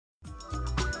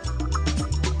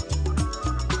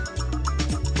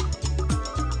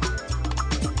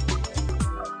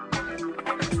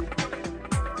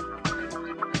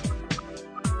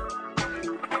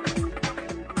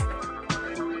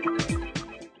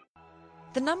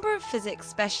The number of physics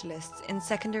specialists in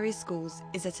secondary schools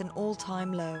is at an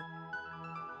all-time low.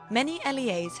 Many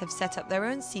LEAs have set up their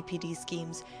own CPD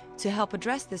schemes to help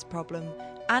address this problem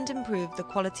and improve the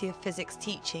quality of physics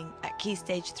teaching at Key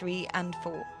Stage 3 and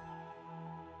 4.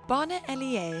 Barnet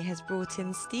LEA has brought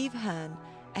in Steve Hearn,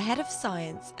 a head of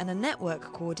science and a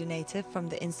network coordinator from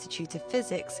the Institute of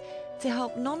Physics, to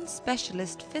help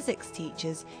non-specialist physics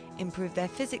teachers improve their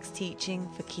physics teaching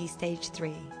for Key Stage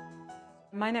 3.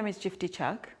 My name is Jifty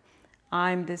Chugg.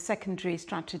 I'm the secondary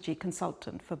strategy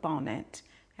consultant for Barnet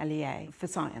LEA for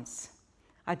science.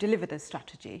 I deliver the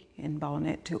strategy in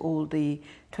Barnet to all the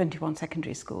 21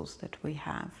 secondary schools that we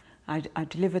have. I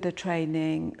deliver the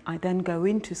training. I then go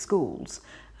into schools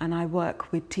and I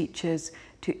work with teachers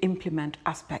to implement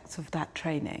aspects of that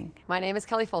training. My name is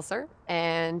Kelly Fulser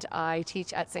and I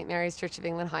teach at St. Mary's Church of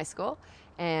England High School,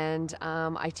 and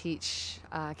I teach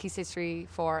Key Stage 3,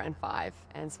 4 and 5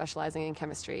 and specializing in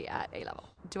chemistry at A level.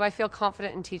 Do I feel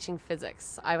confident in teaching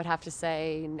physics? I would have to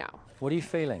say no. What are you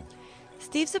feeling?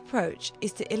 Steve's approach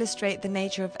is to illustrate the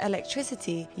nature of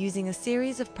electricity using a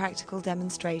series of practical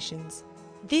demonstrations.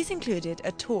 These included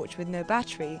a torch with no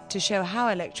battery to show how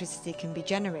electricity can be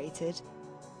generated,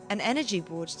 an energy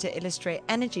board to illustrate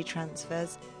energy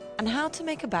transfers, and how to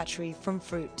make a battery from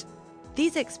fruit.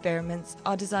 These experiments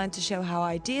are designed to show how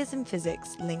ideas in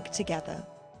physics link together.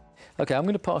 Okay, I'm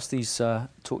going to pass these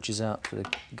torches out for the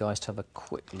guys to have a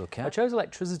quick look at. I chose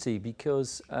electricity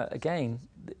because, again,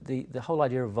 the whole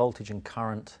idea of voltage and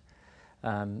current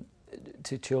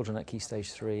to children at Key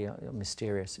Stage 3 are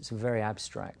mysterious. It's a very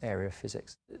abstract area of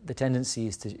physics. The tendency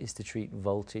is to treat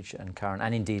voltage and current,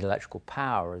 and indeed electrical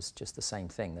power, as just the same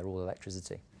thing. They're all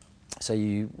electricity. So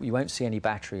you won't see any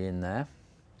battery in there,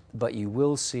 but you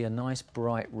will see a nice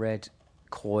bright red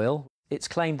coil. It's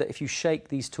claimed that if you shake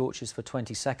these torches for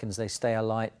 20 seconds, they stay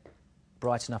alight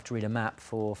bright enough to read a map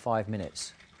for 5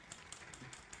 minutes.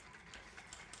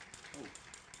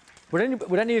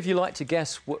 Would any of you like to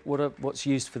guess what's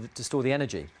used to store the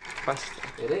energy?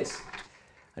 Capacitor. It is.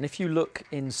 And if you look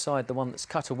inside the one that's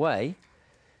cut away,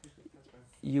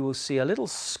 you will see a little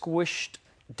squished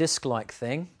disc-like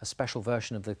thing, a special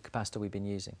version of the capacitor we've been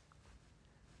using.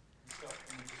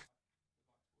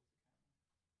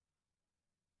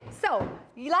 So,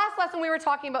 last lesson we were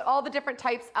talking about all the different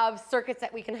types of circuits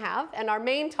that we can have, and our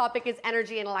main topic is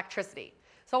energy and electricity.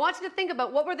 So I want you to think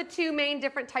about what were the two main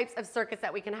different types of circuits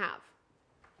that we can have.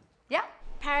 Yeah?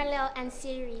 Parallel and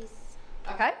series.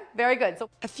 Okay, very good. So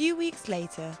A few weeks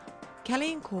later,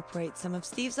 Kelly incorporates some of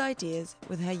Steve's ideas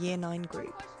with her Year 9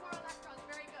 group.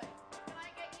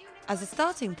 As a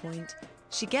starting point,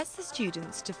 she gets the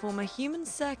students to form a human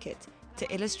circuit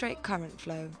to illustrate current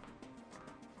flow.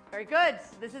 very good.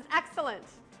 This is excellent.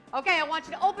 Okay, I want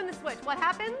you to open the switch. What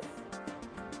happens?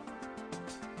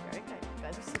 Very good. You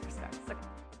guys are superstars. So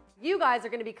you guys are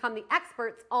going to become the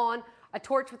experts on a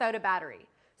torch without a battery.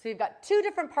 So you've got two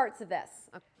different parts of this.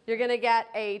 You're going to get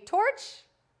a torch,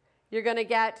 you're going to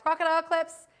get crocodile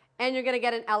clips, and you're going to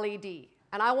get an LED.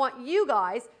 And I want you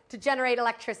guys to generate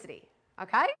electricity,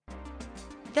 okay?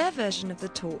 Their version of the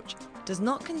torch does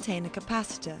not contain a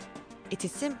capacitor. It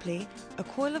is simply a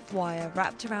coil of wire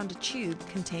wrapped around a tube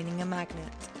containing a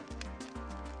magnet.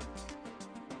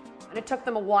 And it took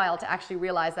them a while to actually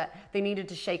realize that they needed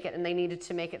to shake it and they needed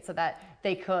to make it so that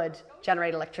they could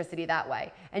generate electricity that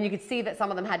way. And you could see that some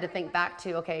of them had to think back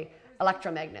to, okay,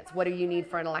 electromagnets. What do you need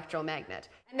for an electromagnet?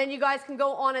 And then you guys can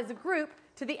go on as a group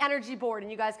to the energy board,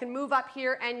 and you guys can move up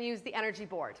here and use the energy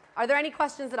board. Are there any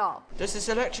questions at all? Does this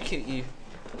electrocute you?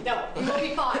 No, you will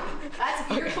be fine. That's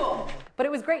you're cool. But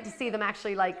it was great to see them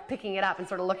actually like picking it up and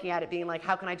sort of looking at it, being like,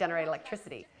 how can I generate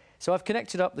electricity? So I've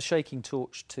connected up the shaking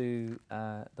torch to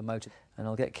the motor, and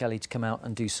I'll get Kelly to come out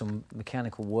and do some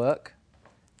mechanical work,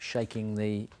 shaking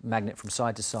the magnet from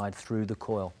side to side through the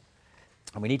coil.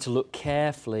 And we need to look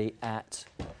carefully at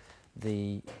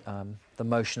the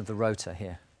motion of the rotor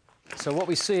here. So what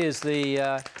we see is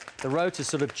the rotor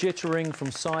sort of jittering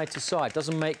from side to side,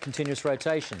 doesn't make continuous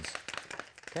rotations.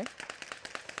 Okay?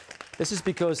 This is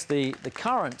because the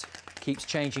current keeps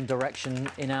changing direction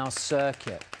in our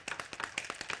circuit.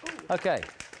 Okay,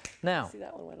 now, See,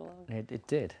 that one went along. it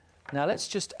did. Now let's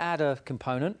just add a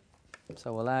component.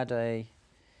 So we'll add a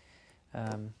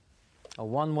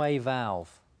one-way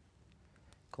valve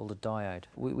called a diode.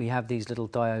 We have these little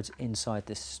diodes inside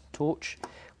this torch.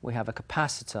 We have a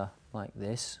capacitor like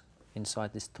this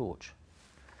inside this torch.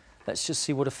 Let's just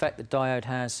see what effect the diode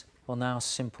has on our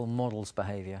simple model's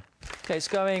behaviour. Okay, it's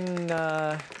going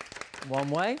one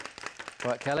way.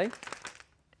 Right, Kelly?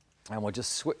 And we'll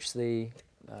just switch the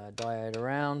diode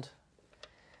around,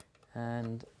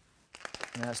 and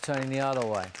now it's turning the other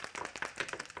way.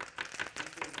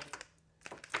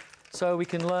 So we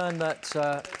can learn that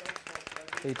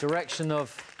the direction of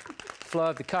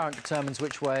flow of the current determines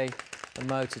which way the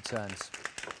motor turns.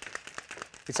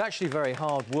 It's actually very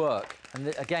hard work,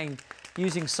 and again,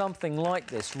 using something like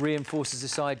this reinforces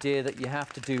this idea that you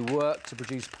have to do work to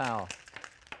produce power.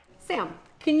 Sam,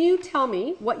 can you tell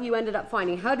me what you ended up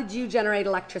finding? How did you generate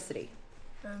electricity?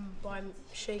 By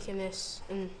shaking this,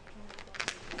 and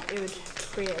it would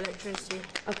create electricity.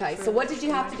 Okay, so what did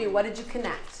you have to do? What did you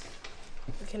connect?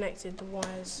 We connected the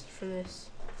wires from this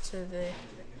to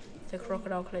the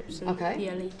crocodile clips and Okay.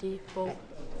 the LED bulb.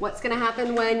 What's going to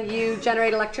happen when you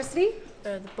generate electricity?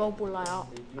 The bulb will light up.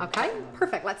 Okay,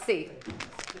 perfect. Let's see.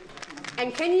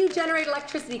 And can you generate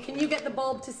electricity? Can you get the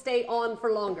bulb to stay on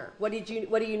for longer? What do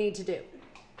you need to do?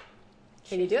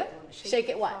 Can you do it? Shake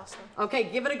it what? faster. Okay,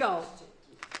 give it a go.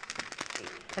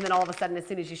 And then all of a sudden, as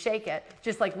soon as you shake it,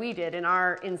 just like we did in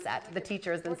our inset, the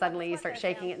teachers, then suddenly you start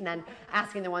shaking it and then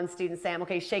asking the one student, Sam,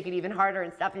 okay, shake it even harder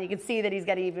and stuff. And you can see that he's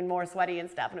getting even more sweaty and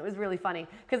stuff. And it was really funny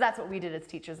because that's what we did as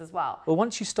teachers as well. Well,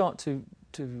 once you start to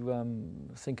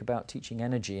think about teaching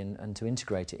energy and to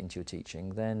integrate it into your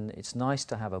teaching, then it's nice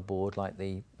to have a board like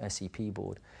the SCP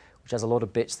board, which has a lot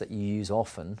of bits that you use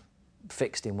often,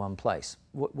 fixed in one place.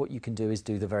 What you can do is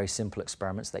do the very simple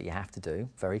experiments that you have to do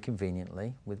very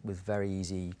conveniently with very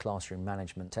easy classroom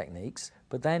management techniques.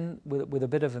 But then with a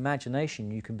bit of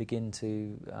imagination you can begin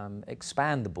to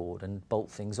expand the board and bolt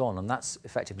things on, and that's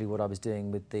effectively what I was doing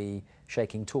with the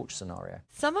shaking torch scenario.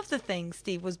 Some of the things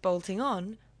Steve was bolting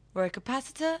on were a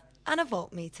capacitor and a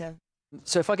voltmeter.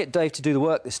 So if I get Dave to do the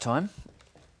work this time,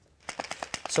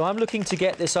 so I'm looking to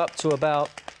get this up to about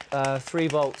 3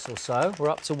 volts or so. We're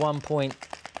up to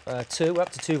 1.2, we're up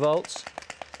to 2 volts.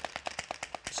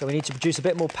 So we need to produce a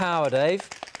bit more power, Dave.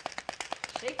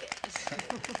 Shake it.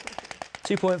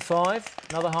 2.5,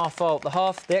 another half volt.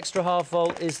 The extra half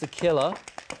volt is the killer.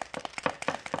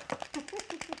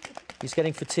 He's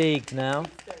getting fatigued now.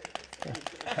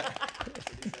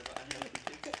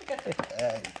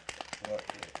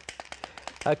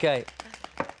 Okay,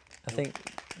 I think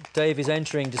Dave is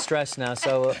entering distress now,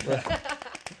 so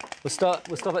we'll stop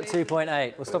at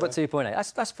 2.8. We'll stop at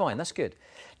 2.8. That's fine. That's good.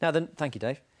 Now, thank you,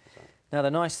 Dave. Now, the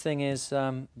nice thing is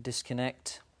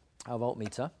disconnect our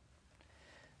voltmeter.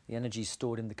 The energy is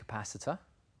stored in the capacitor.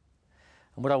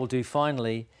 And what I will do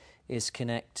finally is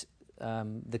connect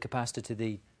the capacitor to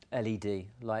the LED,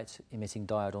 light emitting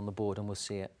diode on the board, and we'll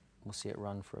see it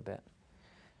run for a bit.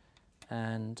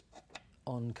 And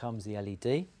on comes the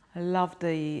LED. I love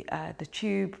the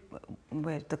tube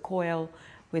with the coil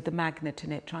with the magnet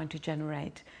in it trying to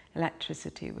generate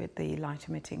electricity with the light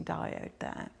emitting diode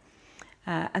there.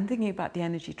 And thinking about the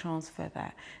energy transfer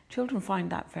there, children find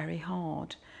that very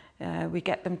hard. We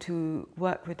get them to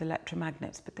work with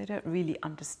electromagnets, but they don't really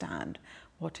understand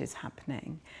what is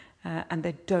happening. And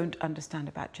they don't understand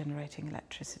about generating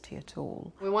electricity at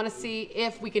all. We want to see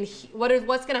if we can,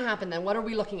 what's going to happen then? What are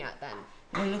we looking at then?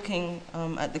 We're looking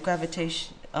at the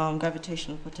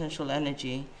gravitational potential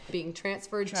energy Being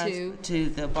transferred to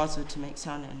the buzzer to make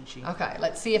sound energy. Okay,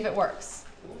 let's see if it works.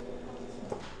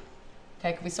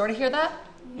 Okay, can we sort of hear that?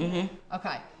 Mm-hmm.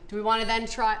 Okay, do we want to then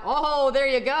try, oh, there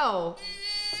you go.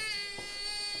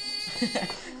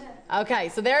 Okay,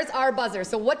 so there's our buzzer.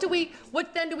 So what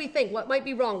then do we think? What might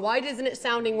be wrong? Why isn't it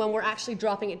sounding when we're actually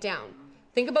dropping it down?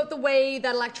 Think about the way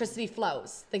that electricity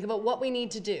flows. Think about what we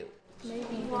need to do. Maybe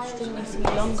the string needs to be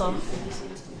longer.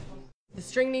 The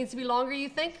string needs to be longer, you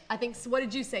think? I think, so what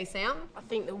did you say, Sam? I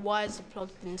think the wires are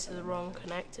plugged into the wrong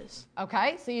connectors.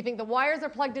 Okay, so you think the wires are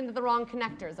plugged into the wrong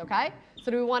connectors, okay?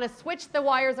 So do we want to switch the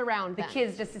wires around then? The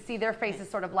kids, just to see their faces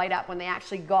sort of light up when they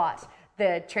actually got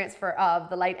the transfer of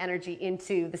the light energy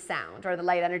into the sound, or the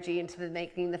light energy into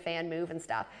making the fan move and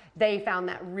stuff. They found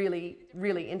that really,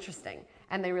 really interesting,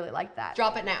 and they really liked that.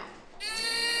 Drop it now.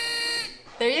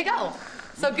 There you go.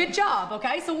 So good job,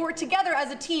 okay? So we're together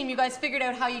as a team. You guys figured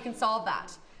out how you can solve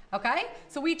that, okay?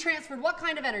 So we transferred what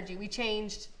kind of energy? We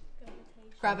changed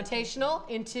gravitational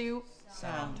into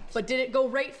Sound. But did it go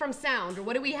right from sound? Or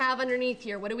what do we have underneath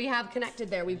here? What do we have connected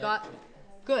there? We've got,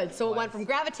 good. So it went from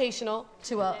gravitational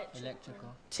to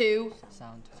Electrical. to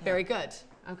Sound. very good,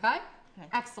 okay?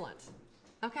 Excellent,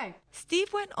 okay.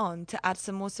 Steve went on to add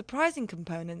some more surprising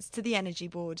components to the energy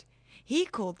board. He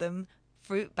called them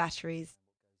fruit batteries.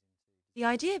 The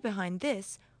idea behind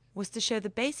this was to show the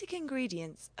basic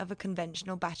ingredients of a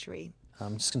conventional battery.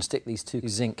 I'm just going to stick these 2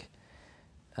 zinc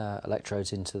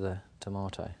electrodes into the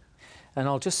tomato. And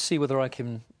I'll just see whether I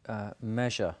can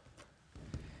measure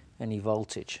any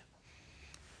voltage.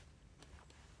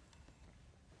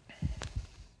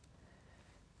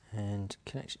 And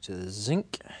connect it to the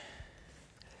zinc.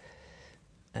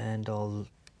 And I'll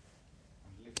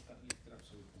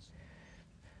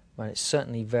and it's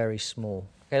certainly very small.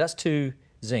 Okay, that's 2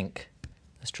 zinc.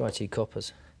 Let's try 2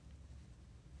 coppers.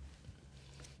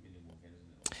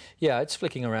 Yeah, it's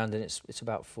flicking around and it's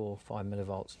about 4 or 5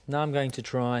 millivolts. Now I'm going to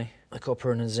try a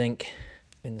copper and a zinc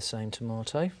in the same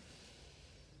tomato.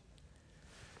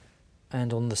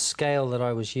 And on the scale that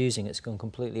I was using, it's gone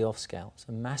completely off scale. It's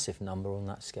a massive number on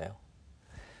that scale.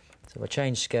 So if I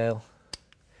change scale,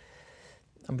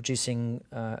 I'm producing,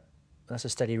 that's a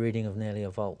steady reading of nearly a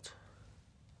volt.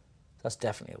 That's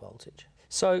definitely a voltage.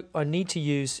 So I need to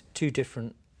use 2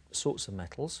 different sorts of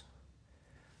metals,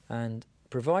 and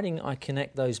providing I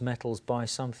connect those metals by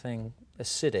something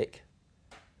acidic,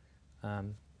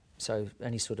 so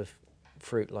any sort of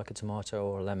fruit like a tomato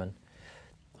or a lemon,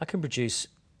 I can produce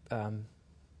a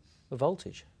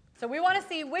voltage. So we want to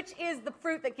see which is the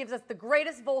fruit that gives us the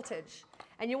greatest voltage.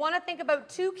 And you want to think about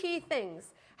 2 key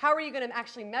things. How are you going to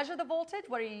actually measure the voltage?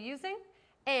 What are you using?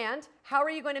 And how are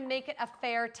you going to make it a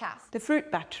fair test? The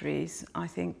fruit batteries, I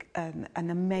think, an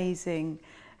amazing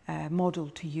model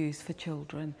to use for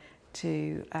children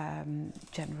to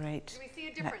generate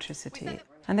electricity.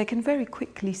 And they can very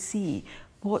quickly see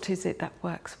what is it that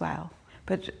works well.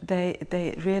 But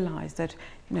they realise that,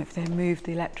 you know, if they move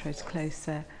the electrodes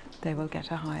closer, they will get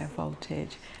a higher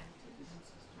voltage.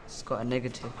 It's got a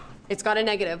negative. It's got a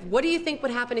negative. What do you think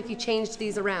would happen if you changed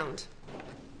these around?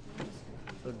 It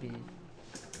would be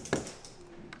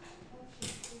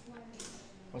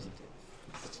positive.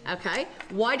 Okay.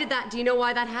 Why did that? Do you know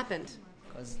why that happened?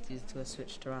 Because these 2 are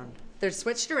switched around. They're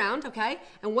switched around, okay.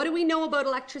 And what do we know about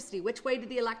electricity? Which way do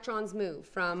the electrons move?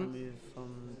 From? Move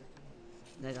from,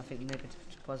 I think, negative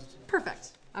to positive.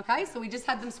 Perfect. Okay, so we just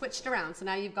had them switched around. So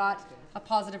now you've got a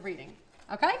positive reading.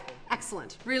 Okay?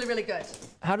 Excellent. Really, really good.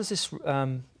 How does this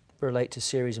relate to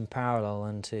series and parallel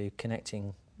and to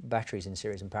connecting batteries in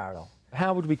series and parallel?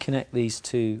 How would we connect these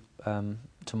 2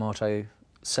 tomato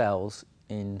cells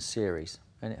in series?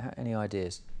 Any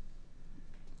ideas?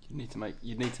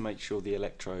 You'd need to make sure the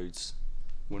electrodes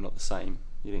were not the same.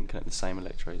 You didn't connect the same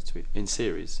electrodes to it. In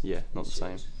series, yeah, not the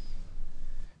same.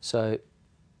 So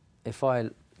if I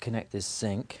connect this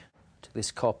zinc to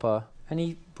this copper,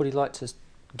 anybody like to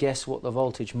guess what the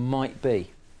voltage might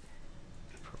be?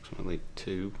 Approximately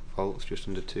 2 volts, just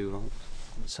under 2 volts.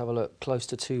 Let's have a look. Close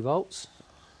to 2 volts.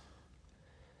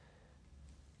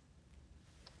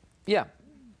 Yeah,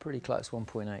 pretty close,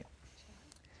 1.8.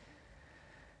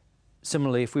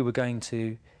 Similarly, if we were going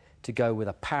to go with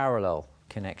a parallel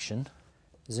connection,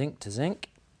 zinc to zinc,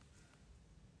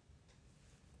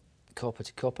 copper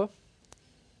to copper,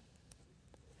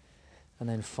 and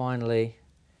then finally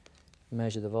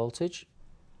measure the voltage,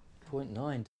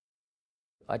 0.9.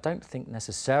 I don't think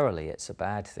necessarily it's a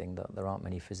bad thing that there aren't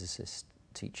many physicists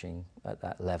teaching at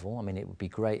that level. I mean, it would be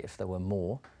great if there were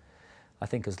more. I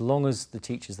think as long as the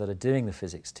teachers that are doing the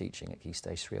physics teaching at Key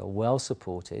Stage 3 are well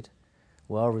supported,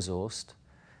 well resourced,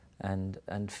 and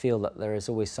feel that there is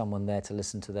always someone there to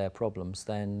listen to their problems,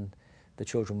 then the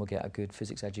children will get a good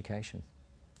physics education.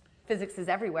 Physics is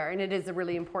everywhere, and it is a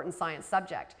really important science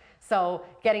subject. So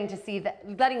getting to see that,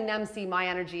 letting them see my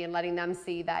energy and letting them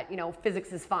see that, you know,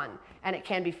 physics is fun, and it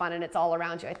can be fun, and it's all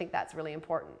around you, I think that's really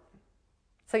important.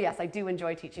 So yes, I do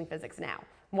enjoy teaching physics now,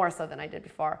 more so than I did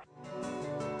before.